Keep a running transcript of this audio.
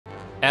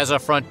As a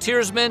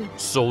frontiersman,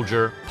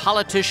 soldier,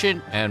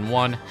 politician, and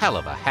one hell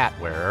of a hat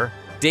wearer,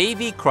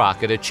 Davy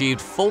Crockett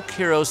achieved folk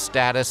hero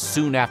status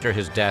soon after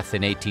his death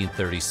in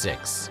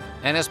 1836,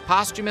 and his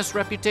posthumous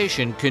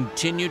reputation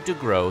continued to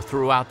grow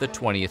throughout the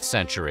 20th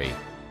century.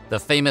 The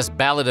famous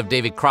Ballad of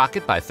David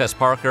Crockett by Fess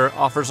Parker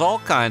offers all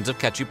kinds of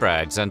catchy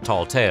brags and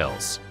tall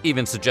tales,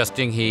 even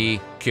suggesting he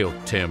killed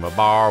Tim a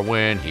bar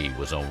when he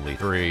was only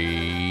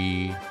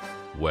 3.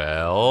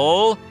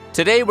 Well,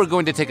 today we're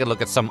going to take a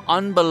look at some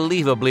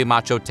unbelievably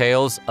macho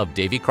tales of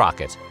Davy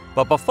Crockett.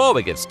 But before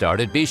we get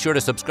started, be sure to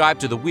subscribe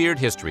to the Weird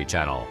History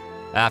channel.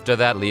 After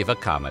that, leave a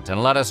comment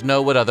and let us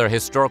know what other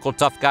historical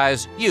tough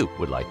guys you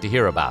would like to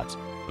hear about.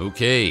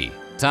 Okay,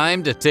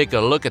 time to take a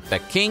look at the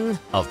king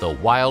of the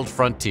wild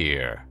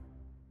frontier.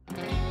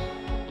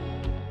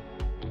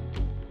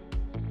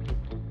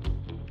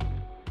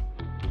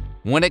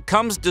 When it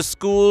comes to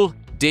school,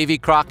 Davy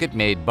Crockett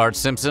made Bart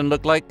Simpson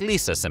look like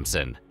Lisa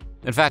Simpson.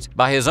 In fact,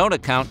 by his own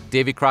account,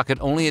 Davy Crockett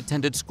only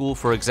attended school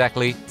for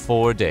exactly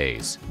 4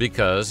 days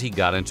because he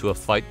got into a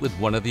fight with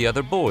one of the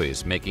other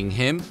boys, making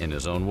him, in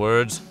his own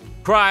words,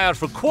 cry out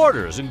for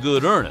quarters in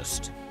good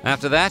earnest.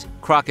 After that,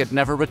 Crockett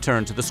never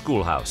returned to the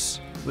schoolhouse,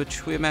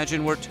 which we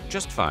imagine worked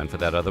just fine for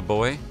that other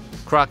boy.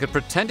 Crockett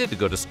pretended to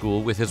go to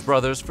school with his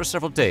brothers for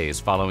several days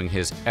following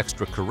his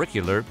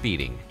extracurricular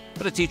beating,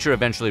 but a teacher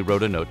eventually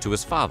wrote a note to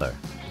his father.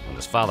 When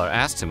his father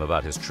asked him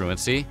about his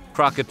truancy,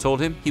 Crockett told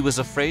him he was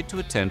afraid to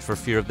attend for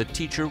fear of the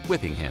teacher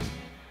whipping him.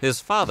 His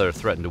father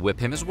threatened to whip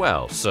him as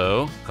well,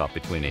 so, caught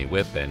between a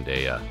whip and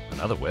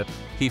another whip,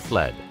 he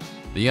fled.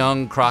 The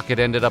young Crockett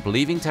ended up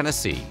leaving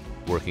Tennessee,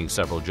 working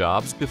several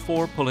jobs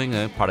before pulling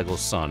a prodigal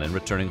son and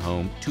returning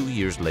home 2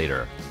 years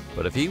later.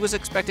 But if he was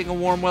expecting a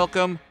warm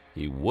welcome,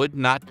 he would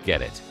not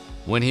get it.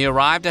 When he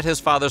arrived at his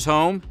father's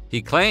home,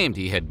 he claimed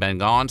he had been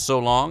gone so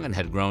long and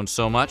had grown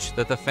so much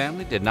that the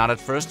family did not at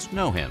first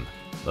know him.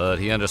 But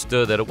he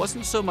understood that it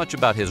wasn't so much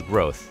about his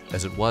growth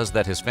as it was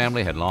that his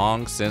family had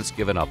long since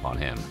given up on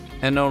him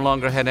and no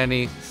longer had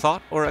any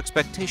thought or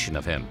expectation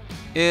of him.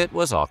 It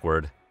was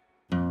awkward.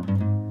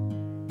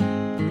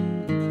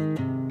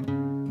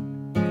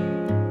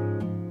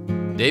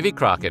 Davy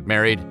Crockett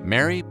married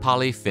Mary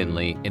Polly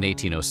Finley in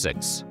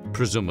 1806,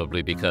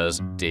 presumably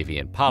because Davy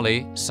and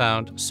Polly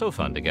sound so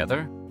fun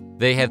together.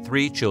 They had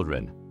 3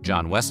 children,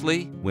 John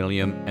Wesley,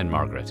 William, and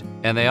Margaret,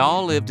 and they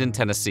all lived in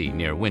Tennessee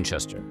near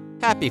Winchester.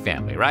 Happy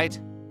family, right?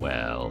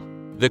 Well,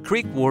 the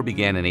Creek War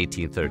began in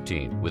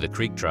 1813, with the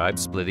Creek tribe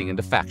splitting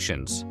into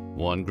factions.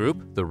 One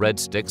group, the Red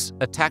Sticks,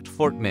 attacked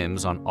Fort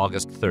Mims on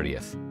August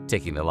 30th,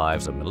 taking the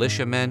lives of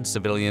militiamen,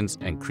 civilians,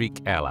 and Creek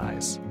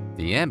allies.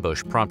 The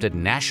ambush prompted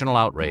national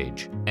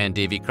outrage, and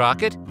Davy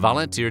Crockett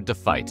volunteered to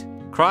fight.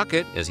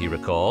 Crockett, as he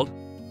recalled,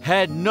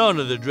 had none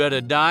of the dread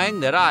of dying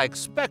that I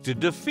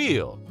expected to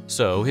feel,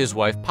 so his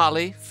wife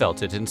Polly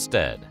felt it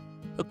instead.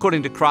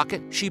 According to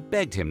Crockett, she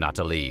begged him not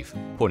to leave,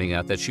 pointing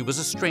out that she was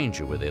a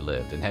stranger where they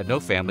lived and had no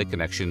family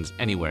connections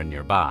anywhere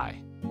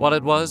nearby. While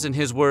it was, in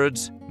his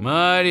words,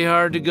 mighty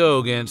hard to go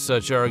against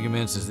such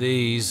arguments as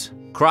these,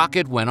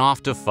 Crockett went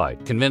off to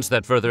fight, convinced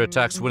that further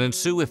attacks would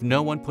ensue if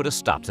no one put a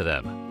stop to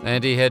them,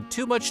 and he had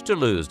too much to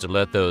lose to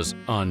let those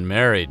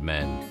unmarried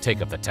men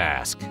take up the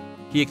task.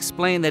 He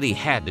explained that he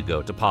had to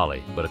go to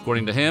Polly, but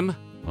according to him,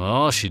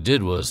 all she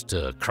did was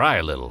to cry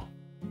a little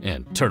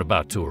and turn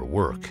about to her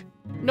work.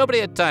 Nobody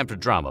had time for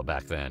drama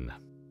back then.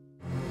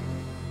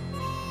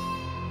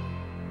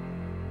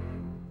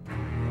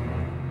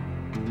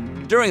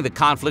 During the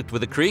conflict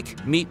with the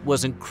Creek, meat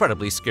was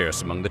incredibly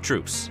scarce among the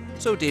troops,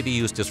 so Davy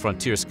used his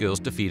frontier skills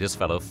to feed his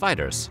fellow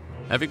fighters.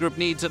 Every group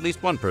needs at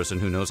least one person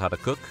who knows how to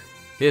cook.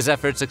 His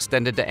efforts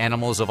extended to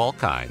animals of all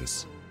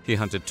kinds. He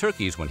hunted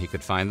turkeys when he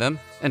could find them,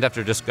 and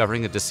after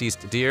discovering a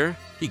deceased deer,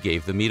 he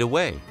gave the meat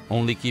away,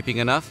 only keeping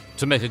enough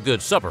to make a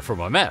good supper for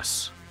my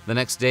mess. The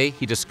next day,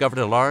 he discovered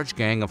a large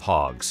gang of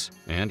hogs,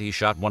 and he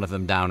shot one of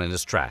them down in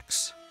his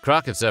tracks.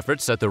 Crockett's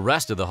efforts set the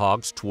rest of the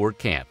hogs toward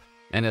camp,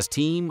 and his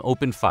team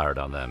opened fire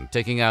on them,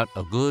 taking out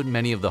a good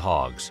many of the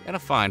hogs and a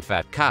fine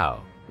fat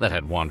cow that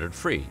had wandered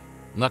free.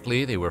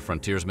 Luckily, they were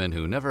frontiersmen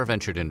who never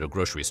ventured into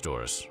grocery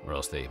stores, or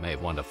else they may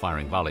have wound up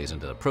firing volleys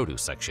into the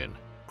produce section.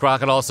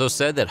 Crockett also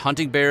said that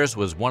hunting bears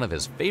was one of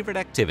his favorite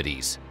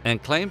activities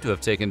and claimed to have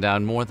taken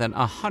down more than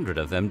 100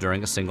 of them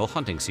during a single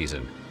hunting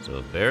season. So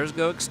if bears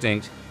go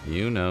extinct,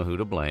 you know who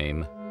to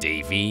blame.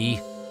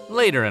 Davy.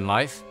 Later in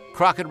life,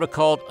 Crockett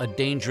recalled a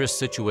dangerous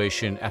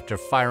situation after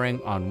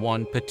firing on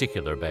one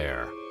particular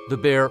bear. The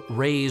bear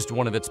raised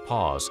one of its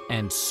paws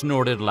and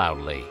snorted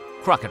loudly.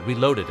 Crockett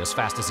reloaded as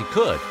fast as he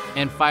could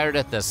and fired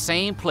at the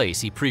same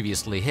place he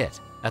previously hit.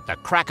 At the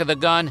crack of the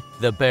gun,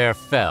 the bear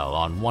fell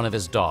on one of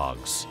his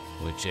dogs,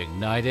 which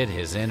ignited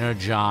his inner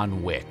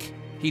John Wick.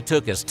 He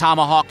took his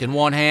tomahawk in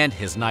one hand,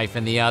 his knife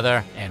in the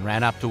other, and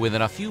ran up to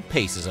within a few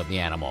paces of the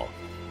animal.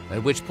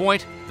 At which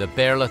point, the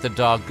bear let the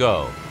dog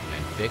go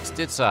and fixed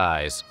its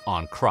eyes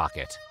on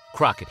Crockett.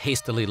 Crockett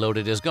hastily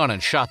loaded his gun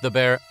and shot the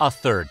bear a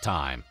 3rd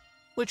time,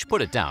 which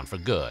put it down for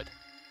good.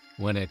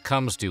 When it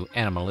comes to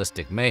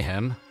animalistic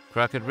mayhem,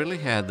 Crockett really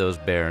had those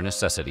bare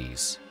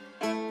necessities.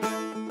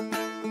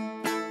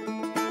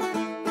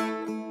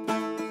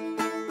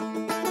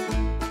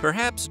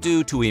 Perhaps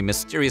due to a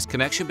mysterious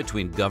connection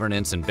between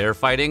governance and bear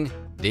fighting,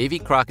 Davy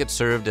Crockett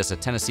served as a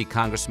Tennessee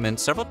congressman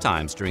several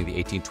times during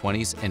the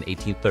 1820s and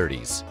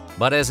 1830s.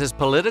 But as his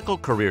political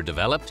career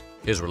developed,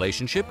 his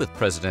relationship with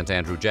President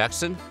Andrew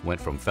Jackson went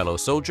from fellow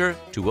soldier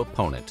to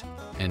opponent.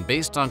 And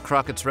based on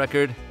Crockett's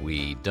record,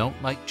 we don't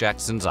like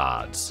Jackson's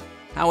odds.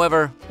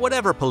 However,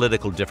 whatever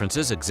political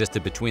differences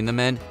existed between the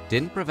men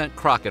didn't prevent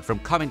Crockett from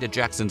coming to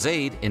Jackson's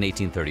aid in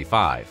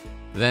 1835.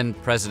 Then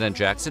President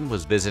Jackson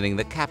was visiting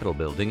the Capitol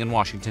building in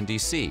Washington,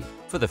 D.C.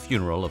 for the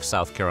funeral of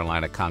South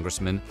Carolina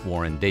Congressman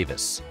Warren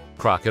Davis.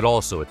 Crockett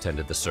also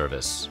attended the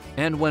service.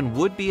 And when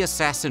would-be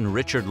assassin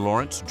Richard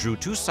Lawrence drew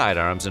two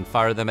sidearms and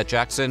fired them at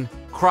Jackson,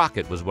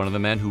 Crockett was one of the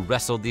men who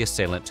wrestled the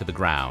assailant to the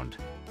ground.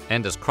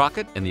 And as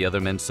Crockett and the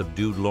other men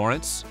subdued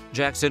Lawrence,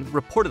 Jackson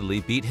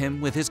reportedly beat him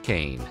with his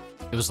cane.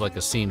 It was like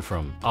a scene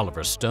from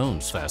Oliver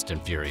Stone's Fast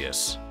and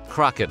Furious.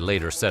 Crockett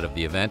later said of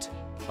the event,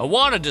 "I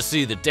wanted to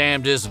see the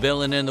damnedest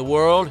villain in the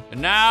world,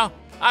 and now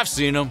I've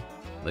seen him."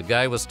 The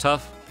guy was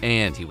tough,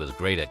 and he was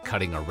great at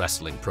cutting a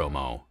wrestling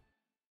promo.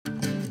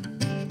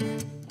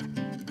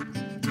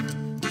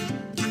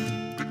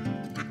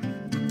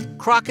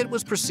 Crockett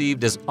was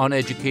perceived as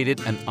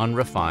uneducated and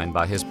unrefined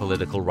by his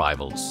political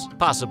rivals,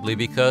 possibly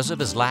because of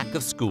his lack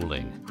of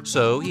schooling.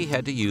 So he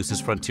had to use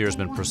his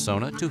frontiersman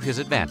persona to his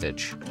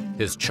advantage.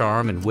 His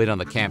charm and wit on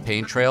the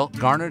campaign trail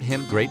garnered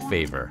him great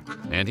favor,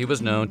 and he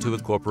was known to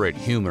incorporate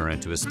humor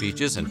into his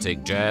speeches and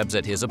take jabs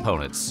at his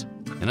opponents.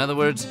 In other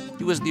words,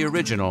 he was the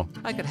original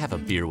 "I could have a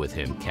beer with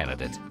him"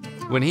 candidate.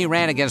 When he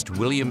ran against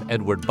William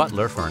Edward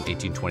Butler for an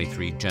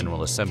 1823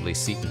 General Assembly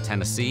seat in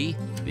Tennessee,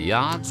 the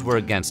odds were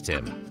against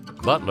him.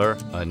 Butler,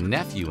 a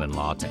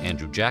nephew-in-law to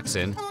Andrew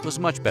Jackson, was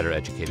much better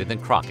educated than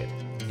Crockett.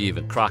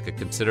 Even Crockett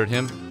considered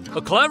him a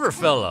clever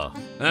fellow,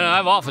 and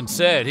I've often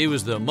said he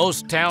was the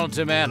most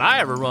talented man I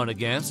ever run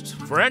against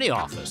for any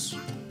office.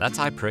 That's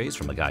high praise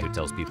from a guy who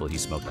tells people he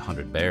smoked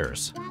 100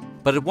 bears.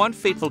 But at one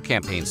fateful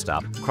campaign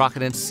stop,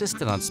 Crockett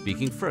insisted on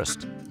speaking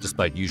first,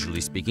 despite usually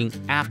speaking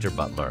after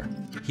Butler.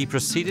 He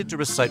proceeded to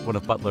recite one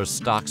of Butler's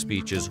stock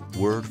speeches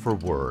word for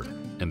word,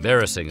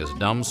 embarrassing his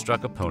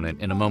dumbstruck opponent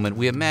in a moment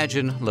we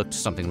imagine looked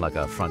something like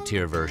a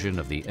frontier version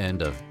of the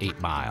end of 8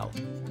 Mile.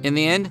 In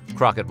the end,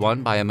 Crockett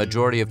won by a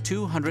majority of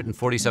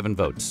 247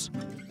 votes,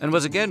 and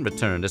was again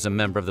returned as a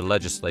member of the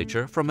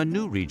legislature from a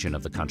new region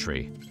of the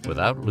country,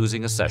 without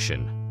losing a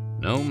session.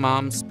 No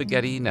mom's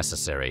spaghetti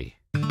necessary.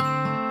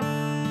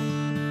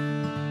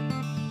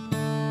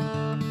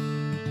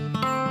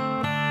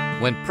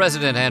 When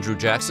President Andrew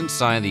Jackson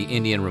signed the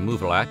Indian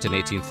Removal Act in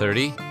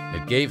 1830,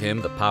 it gave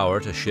him the power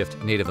to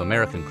shift Native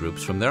American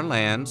groups from their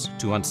lands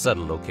to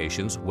unsettled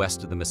locations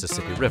west of the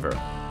Mississippi River.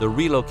 The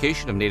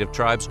relocation of Native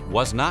tribes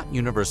was not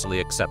universally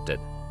accepted,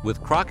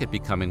 with Crockett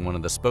becoming one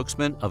of the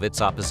spokesmen of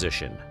its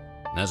opposition.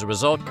 As a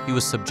result, he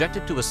was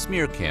subjected to a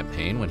smear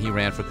campaign when he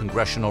ran for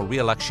congressional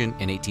re-election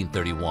in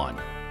 1831.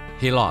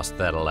 He lost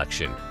that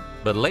election,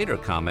 but later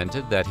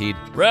commented that he'd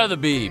rather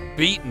be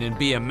beaten and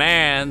be a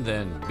man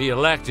than be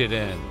elected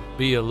and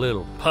be a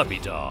little puppy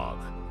dog.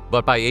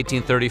 But by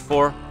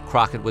 1834,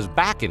 Crockett was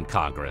back in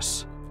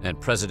Congress, and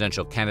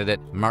presidential candidate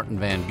Martin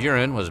Van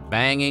Buren was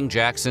banging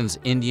Jackson's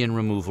Indian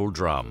removal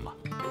drum.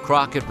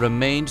 Crockett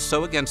remained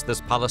so against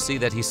this policy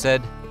that he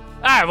said,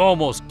 "I've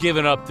almost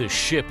given up this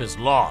ship as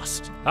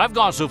lost. I've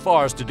gone so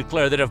far as to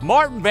declare that if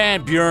Martin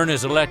Van Buren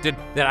is elected,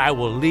 that I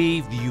will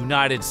leave the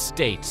United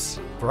States,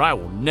 for I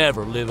will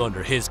never live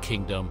under his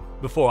kingdom.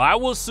 Before I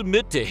will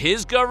submit to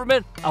his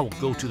government, I will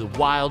go to the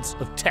wilds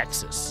of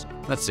Texas."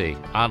 Let's see,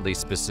 oddly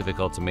specific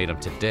ultimatum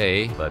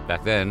today, but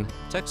back then,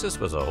 Texas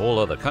was a whole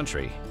other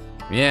country.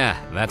 Yeah,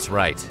 that's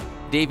right.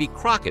 Davy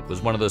Crockett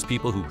was one of those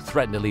people who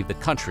threatened to leave the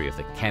country if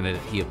the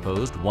candidate he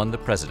opposed won the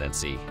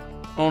presidency.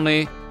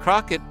 Only,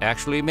 Crockett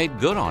actually made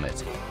good on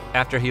it.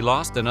 After he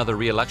lost another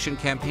re-election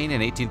campaign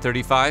in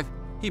 1835,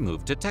 he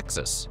moved to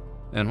Texas.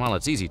 And while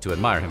it's easy to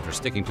admire him for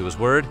sticking to his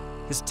word,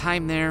 his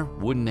time there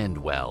wouldn't end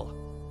well.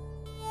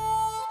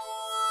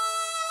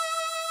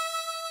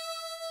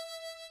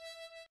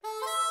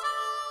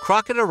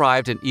 Crockett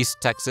arrived in East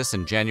Texas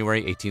in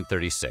January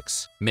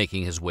 1836,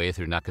 making his way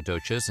through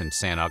Nacogdoches and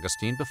San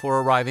Augustine before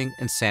arriving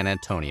in San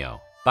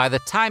Antonio. By the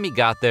time he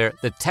got there,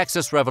 the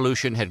Texas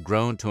Revolution had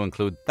grown to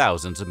include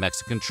thousands of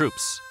Mexican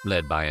troops,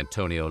 led by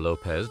Antonio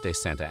Lopez de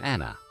Santa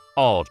Anna,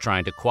 all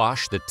trying to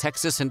quash the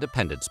Texas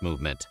independence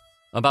movement.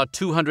 About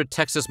 200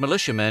 Texas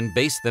militiamen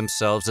based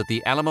themselves at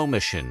the Alamo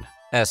Mission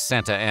as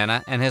Santa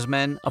Anna and his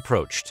men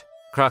approached.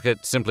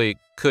 Crockett simply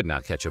could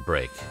not catch a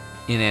break.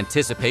 In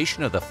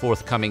anticipation of the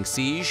forthcoming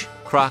siege,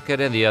 Crockett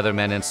and the other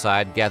men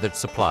inside gathered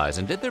supplies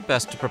and did their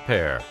best to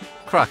prepare.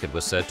 Crockett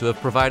was said to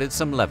have provided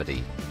some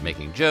levity,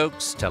 making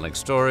jokes, telling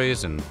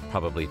stories, and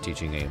probably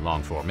teaching a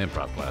long-form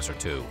improv class or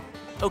two.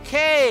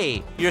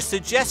 Okay, your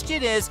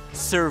suggestion is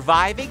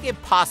surviving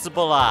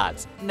impossible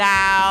odds.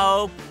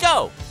 Now,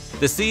 go!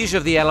 The siege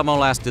of the Alamo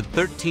lasted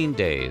 13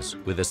 days,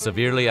 with the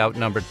severely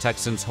outnumbered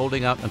Texans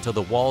holding out until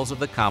the walls of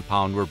the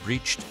compound were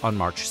breached on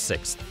March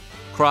 6th.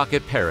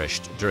 Crockett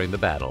perished during the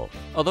battle,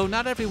 although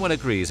not everyone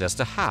agrees as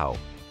to how.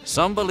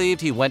 Some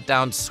believed he went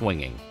down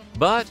swinging,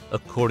 But,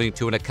 according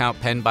to an account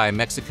penned by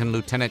Mexican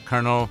Lieutenant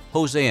Colonel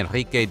Jose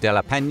Enrique de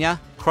la Peña,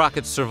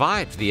 Crockett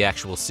survived the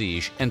actual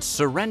siege and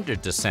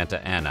surrendered to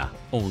Santa Anna,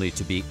 only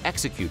to be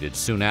executed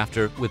soon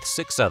after with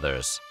 6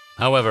 others.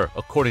 However,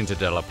 according to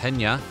de la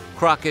Peña,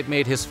 Crockett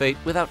made his fate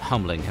without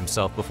humbling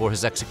himself before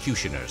his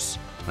executioners.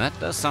 That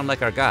does sound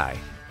like our guy.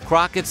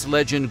 Crockett's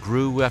legend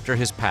grew after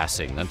his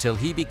passing until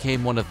he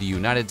became one of the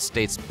United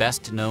States'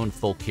 best-known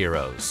folk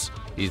heroes.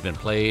 He's been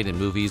played in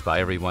movies by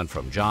everyone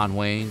from John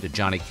Wayne to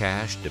Johnny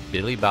Cash to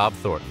Billy Bob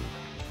Thornton.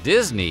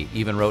 Disney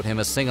even wrote him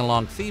a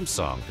sing-along theme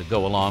song to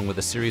go along with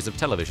a series of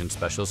television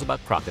specials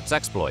about Crockett's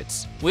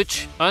exploits,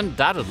 which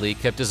undoubtedly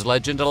kept his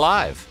legend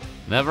alive.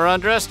 Never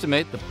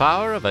underestimate the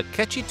power of a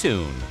catchy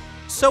tune.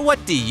 So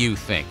what do you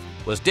think?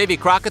 Was Davy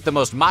Crockett the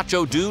most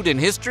macho dude in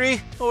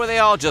history, or were they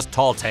all just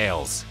tall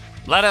tales?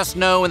 Let us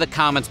know in the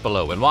comments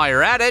below, and while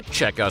you're at it,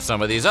 check out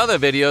some of these other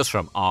videos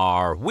from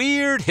our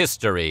weird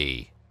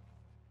history.